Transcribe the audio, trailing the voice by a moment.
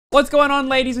What's going on,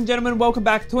 ladies and gentlemen? Welcome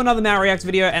back to another Now Reacts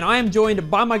video, and I am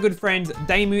joined by my good friends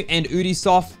Damu and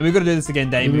Udisoft. We've got to do this again,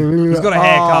 Damu. He's got a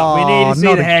haircut. We need to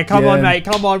see the hair. Come on, mate.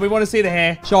 Come on. We want to see the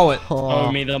hair. Show it.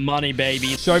 Show me the money, baby.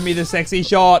 Show me the sexy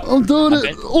shot. I'm doing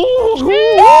it. Oh,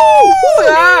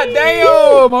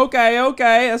 damn.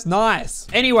 Okay. That's nice.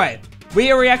 Anyway,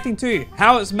 we are reacting to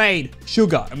how it's made,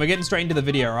 Sugar, and we're getting straight into the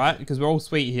video, right? Because we're all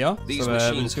sweet here. These so,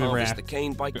 machines we're harvest react. the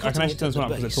cane by I cutting can actually it turn at this one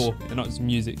the up because base. they're talk. They're not just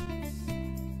music.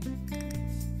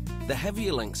 The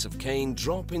heavier lengths of cane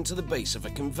drop into the base of a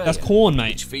conveyor. That's corn, which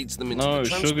mate. feeds them into No, the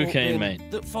transport sugar cane, bin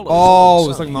mate. that follows Oh,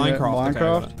 it's like alongside.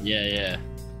 Minecraft. Yeah, Okay, Minecraft.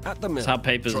 Yeah. At the mill, That's how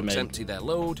papers are trucks made. empty their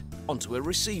load onto a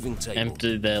receiving table.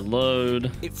 Empty their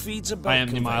load. It feeds a I belt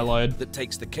empty my conveyor load. that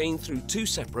takes the cane through two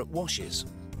separate washes.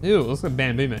 Ew, it looks like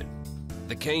bamboo, mate.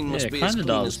 The cane must Yeah, be as kinda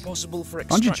clean does. as possible for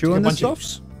Aren't you extracting chewing the this stuff?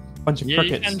 juice. Bunch of Yeah, you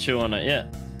crickets. can chew on it, yeah.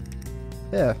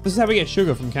 Yeah. This is how we get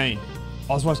sugar from cane.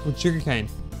 Oh, that's why it's called sugar cane.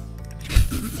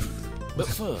 But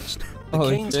first, the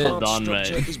Holy cane's shit. hard Done,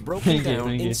 structure mate. is broken down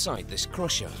Thank you. inside this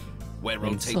crusher, where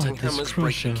Inside rotating this hammers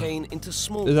break the crusher. cane into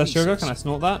small Is that pieces. sugar? Can I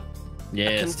snort that? A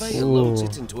Yes. conveyor loads Ooh.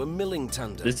 it into a milling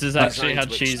tandem. This is actually designed how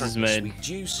to cheese extract is the made. sweet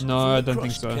juice No, from I the don't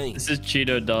think crushed so. cane. This is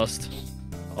Cheeto dust.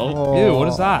 Oh, Ew, what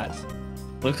is that?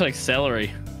 looks like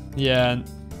celery. Yeah.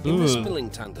 In this Ooh. milling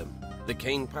tandem, the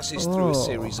cane passes through a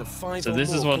series of 5 So or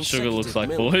this is more what sugar looks like,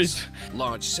 consecutive mills. boys.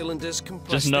 Large cylinders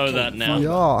compress Just the know cane that now. fibre.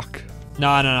 Yuck.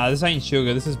 No, this ain't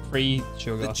sugar. This is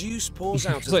pre-sugar. The juice pours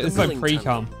out It's of like, the it's like milling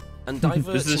pre-cum. tandem and diverts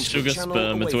This is into a sugar channel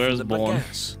sperm. It's away where from it's the born.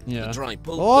 bagasse, Yeah. the dry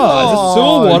pulp. Oh, is this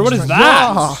sewer water? What is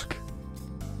that? Yuck.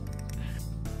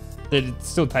 It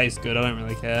still tastes good. I don't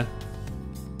really care.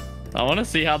 I want to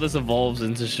see how this evolves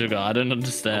into sugar. I don't A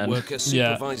understand. worker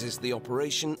Yeah. supervises the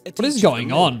operation at What is each of the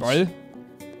going on, mills. bro?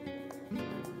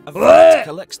 A vat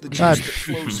collects the juice Ah, that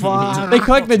flows fuck. through They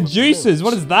collect the bottom of juices.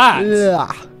 What mills. is that?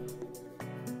 Yeah.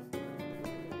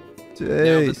 Now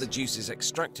that the Jeez. juice is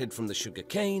extracted from the sugar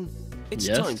cane, it's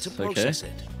Yes, time to okay. process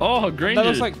it. Oh, green That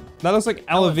looks juice. like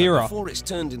aloe However, vera. Before it's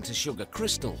turned into sugar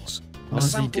crystals, What a is he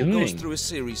sample goes doing? through a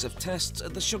series of tests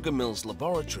at the sugar mill's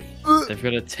laboratory. They've got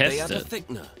to They test add a it.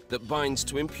 thickener that binds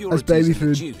to impurities baby in food.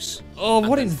 the juice. Oh, and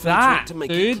what then is filter that, it to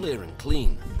make dude? it clear and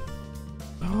clean.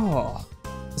 Oh,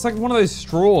 it's like one of those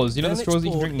straws. You know Then the it's straws that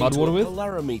you can poured drink mud into water a with?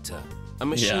 polarimeter, a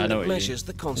machine I know what that you mean. measures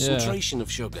the concentration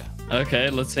of sugar.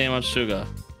 Okay, let's see how much sugar.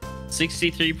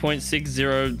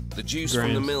 63.60. The juice from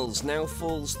the Grams. mills now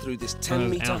falls through this Those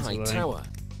 10-meter ounces, I high think. tower.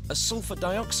 As sulfur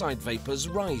dioxide vapors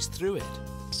rise through it.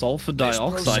 Sulfur This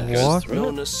dioxide process, goes What? through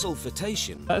known it. as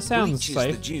sulfitation, That sounds bleaches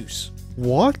safe. the juice.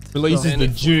 What? Releases Then the it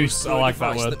flows juice. through I a like that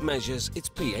device word. that measures its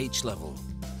pH level.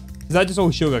 Is that just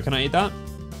all sugar? Can I eat that?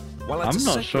 While at I'm a not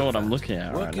separate sure what I'm vat, looking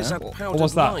at right workers now. add powdered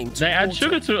what's that? lime to They add water,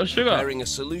 sugar to it. Sugar. preparing a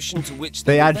solution to which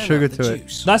They will add then sugar add the to it.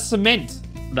 juice. That's cement.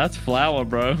 That's flour,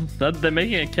 bro. They're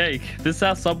making a cake. This is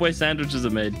how Subway sandwiches are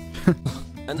made.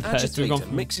 An Okay, so we've gone agitator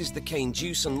from- mixes the cane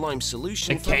juice and lime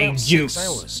solution The for cane about juice. 6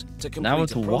 hours to complete Now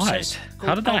it's a process white. How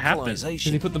called did that happen? Because he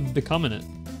alkalization. put the cum in it.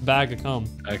 Bag of cum.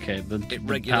 Okay, the It powder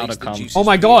regulates the comes. juice's Oh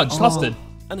my god, pH custard.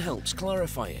 and helps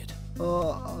clarify it.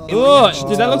 Oh, In Ugh, reaction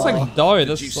dude, to that looks the like lime, dough. the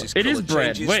That's juice's It is colour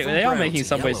bread. changes Wait, from they are brown making to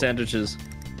Subway yellow. sandwiches.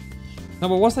 no,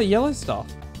 but what's that yellow stuff?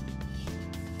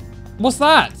 What's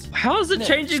that? How is it Next,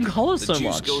 changing color the so juice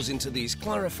much? goes into these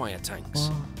clarifier tanks.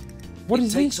 What it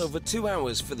is takes this? over 2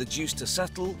 hours for the juice to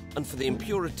settle and for the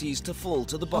impurities to fall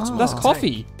to the bottom That's of the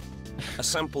coffee. tank. A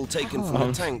sample taken from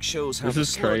the tank shows how This the is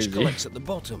sludge crazy. collects at the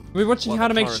bottom. Are we watching while how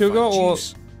the to make sugar clarified or?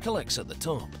 juice collects at the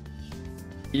top.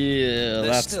 Yeah, There's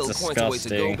that's still quite a way to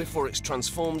go disgusting. before it's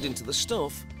transformed into the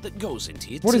stuff that goes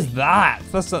into your What tea. is that?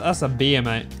 That's a beer,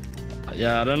 mate.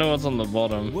 Yeah, I don't know what's on the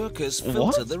bottom. Workers What?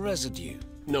 filter the residue,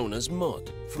 known as mud,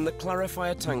 from the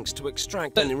clarifier tanks to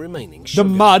extract any remaining The sugar.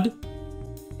 mud,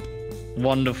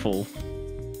 Wonderful.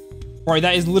 bro.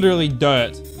 That is literally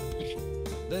dirt.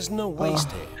 There's no waste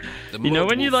here. The You know mud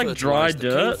when you will like dry fertilize the cane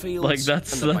dirt? fields, Like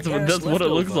that's and the bagasse that's what left it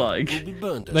looks over like. will be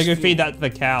burned They as go fuel. feed that to the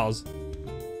cows.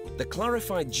 The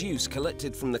clarified juice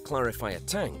collected from the clarifier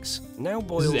tanks now is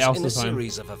boils in a Elsa's home.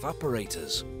 series of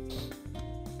evaporators.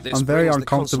 This I'm very brings the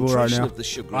uncomfortable right concentration now. of the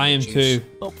sugar I in am the juice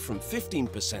too. Up from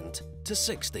 15% to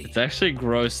 60. It's actually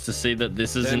gross to see that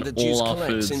this is Then in the juice all our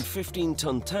collects foods. in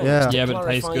 15-ton tanks Yeah. to Yeah, but it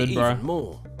tastes clarify good, bro. even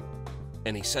more.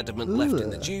 Any sediment left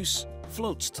in the Ugh. juice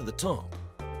floats to the top.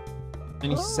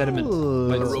 Any sediment. Ooh.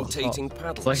 Like, A Oh. rotating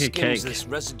paddle like a skims cake. this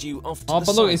residue off to oh, the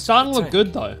but look, sides it's starting of to the look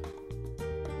good tank.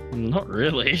 though. Not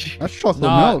really. That's chocolate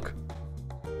Nah. milk.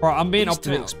 Bro, I'm being These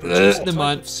tanks optimistic. produce a Never type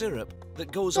mind. of syrup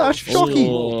that goes That's on for shocking.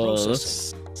 more Oh,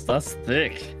 processing. that's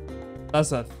thick.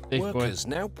 That's a thick boy. Workers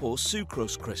now pour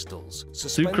sucrose crystals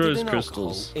suspended Sucrose in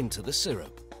crystals. alcohol into the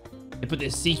syrup. They put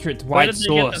this secret Where white did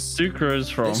they get the sauce.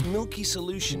 sucrose from? This milky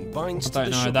solution binds I to don't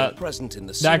the know, sugar present in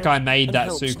the That syrup guy made and that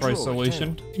helps draw sucrose it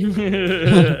solution.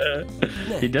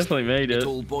 He definitely made It it.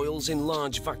 all boils in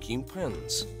large vacuum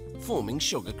pans, forming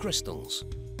sugar crystals.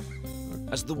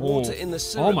 As the water in the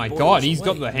syrup Oh my boils God, he's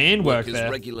got away, the handwork workers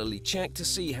there. regularly check to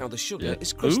see how the sugar Yeah.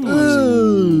 is Ooh.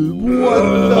 crystallizing.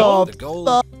 What The the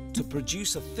goal to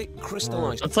produce a thick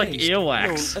crystallized That's like paste earwax.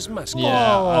 known as mascarpone.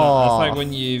 Yeah, I don't, it's like Oh.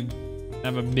 when you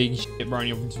have a big shit bro and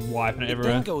you're just wiping it It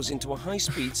everywhere. then goes into a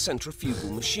high-speed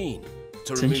centrifugal machine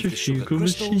to remove the sugar Centrifugal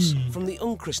crystals machine. from the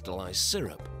uncrystallized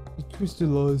syrup.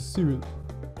 Crystallized syrup.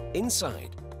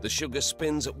 Inside, the sugar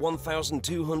spins at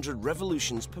 1,200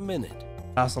 revolutions per minute.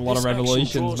 That's a lot of This action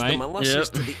revolutions, draws the mate. molasses Yep.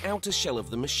 to the outer shell of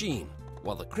the machine,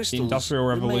 while the crystals Industrial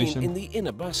remain Revolution. in the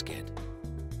inner basket.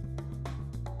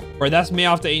 Bro, that's me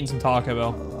after eating some Taco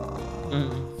Bell.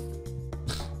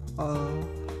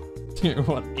 Dude,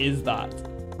 what is that?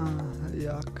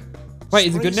 Yuck. Wait,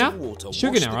 is it good Sprays now? of water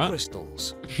Sugar wash now, the right?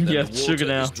 crystals. Yeah, Then it's the sugar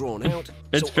water now. is drawn out,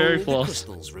 It's so very only the floss.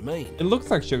 crystals remain. It looks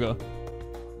like sugar.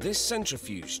 This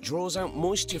centrifuge draws out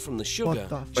moisture from the sugar, What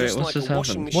the f- just Wait, like what's just a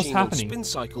washing happened? machine What's on happening? spin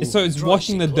cycle. So it's dry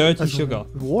washing the cyclone. dirty sugar.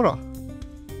 Water.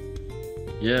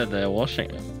 Yeah, they're washing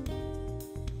it.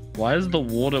 Why is the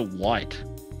water white?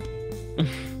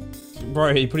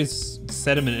 Bro, he put his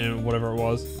sediment in it, whatever it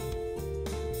was.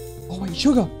 Oh wait,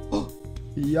 sugar.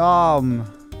 Yum.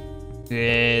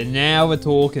 Yeah, now we're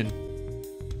talking.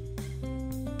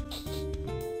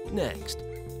 Next,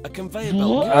 a conveyor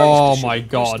belt What? carries Oh the my sugar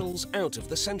God. crystals out of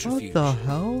the centrifuge. What the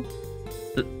hell?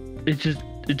 It just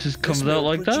This comes mill out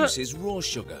like that. produces raw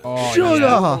sugar. Oh, Sugar!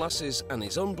 yeah. Molasses and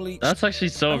is unbleached. That's actually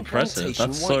so and impressive.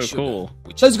 plantation That's white so sugar, cool.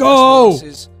 which Let's is go!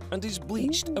 molasses and is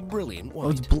bleached a brilliant Oh,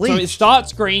 it's white. So it bleach.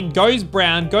 starts green, goes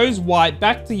brown, goes white,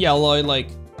 back to yellow, like...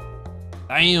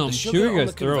 Damn, The sugar sugar on goes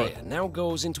the through conveyor it. now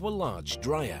goes into a large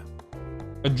dryer.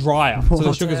 A dryer, so the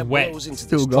What? sugar's Air wet. blows into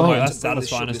Still this going. dryer That's to bring the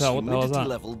satisfying as sugar's hell. What the hell is humidity that?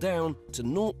 level down to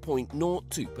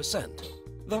 0.02%.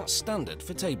 That's standard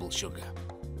for table sugar.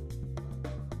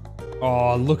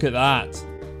 Oh, look at that.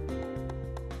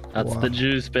 That's Wow. the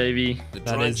juice, baby. The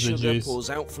That dried is the sugar juice. pours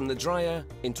out from the dryer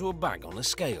into a bag on a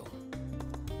scale.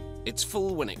 It's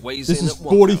full when it weighs This in is at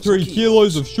 1,000 43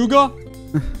 kilos of sugar.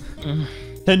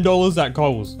 $10 at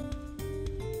Coles.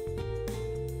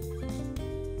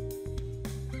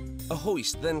 A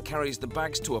hoist then carries the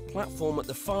bags to a platform at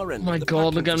the far end Oh my of the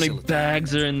God, look packing how many facility.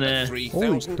 bags are in At there. 3,000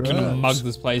 Holy crap. Gonna kilos. mug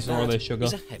this place for all That their sugar.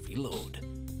 is a heavy load.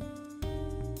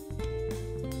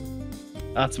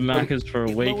 That's Macca's for a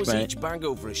It week, lowers mate. each bag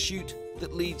over a chute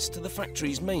that leads to the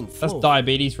factory's main That's floor.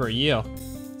 diabetes for a year.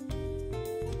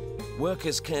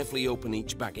 Workers carefully open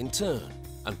each bag in turn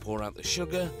and pour out the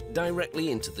sugar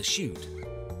directly into the chute.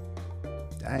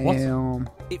 Damn.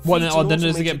 It What, feeds oh, an then does it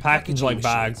automated get packaged like packaging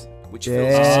bags? machine, which Yeah,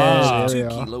 fills the there cells we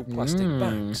into are. 2 kilo plastic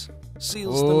bags,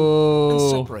 seals Oh. them, and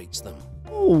separates them.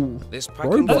 Oh. This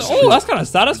packing That's- Oh, that's kind of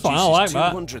satisfying. I like produces that.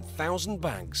 200,000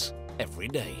 bags every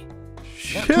day. That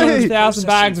Shit. 200,000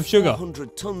 bags of sugar.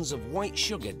 400 tons of white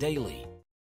sugar daily.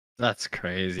 That's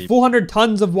crazy. 400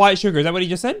 tons of white sugar. Is that what he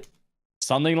just said?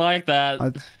 Something like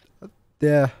that.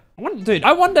 Yeah. Dude,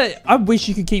 I wish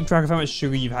you could keep track of how much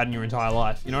sugar you've had in your entire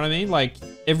life. You know what I mean? Like,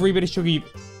 every bit of sugar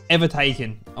you've ever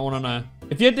taken. I want to know.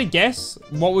 If you had to guess,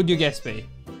 what would your guess be?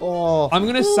 Oh. I'm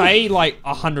going to say, like,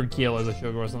 100 kilos of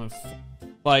sugar or something.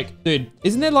 Like, dude,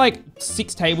 isn't there, like,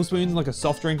 6 tablespoons in, like, a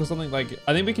soft drink or something? Like,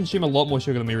 I think we consume a lot more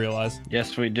sugar than we realize.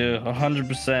 Yes, we do.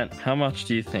 100%. How much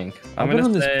do you think? I've been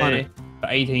on this planet for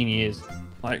 18 years.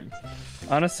 Like, I'm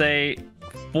gonna say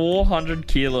 400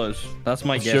 kilos. That's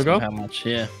my Of guess sugar? on how much.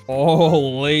 Yeah.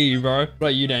 holy, bro. What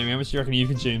about you, Damien? How much do you reckon you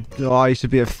consume? Oh, I used to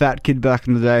be a fat kid back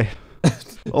in the day.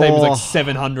 Damien's Oh. like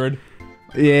 700.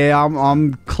 Yeah,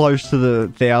 I'm close to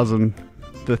the 1,000.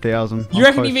 The 1,000. You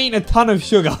reckon you've eaten a ton of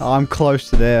sugar? I'm close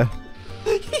to there.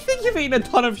 You think you've eaten a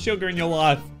ton of sugar in your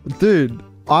life? Dude,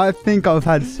 I think I've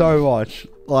had so much.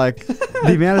 Like,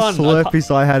 the amount of Ton, a ton. Slurpees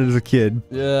I had as a kid.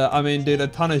 Yeah, I mean, dude, a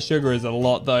ton of sugar is a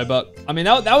lot, though. But, I mean,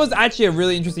 that was actually a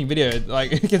really interesting video.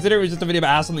 Like, consider it was just a video about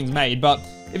how something's made. But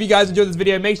if you guys enjoyed this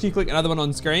video, make sure you click another one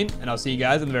on screen. And I'll see you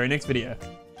guys in the very next video.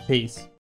 Peace.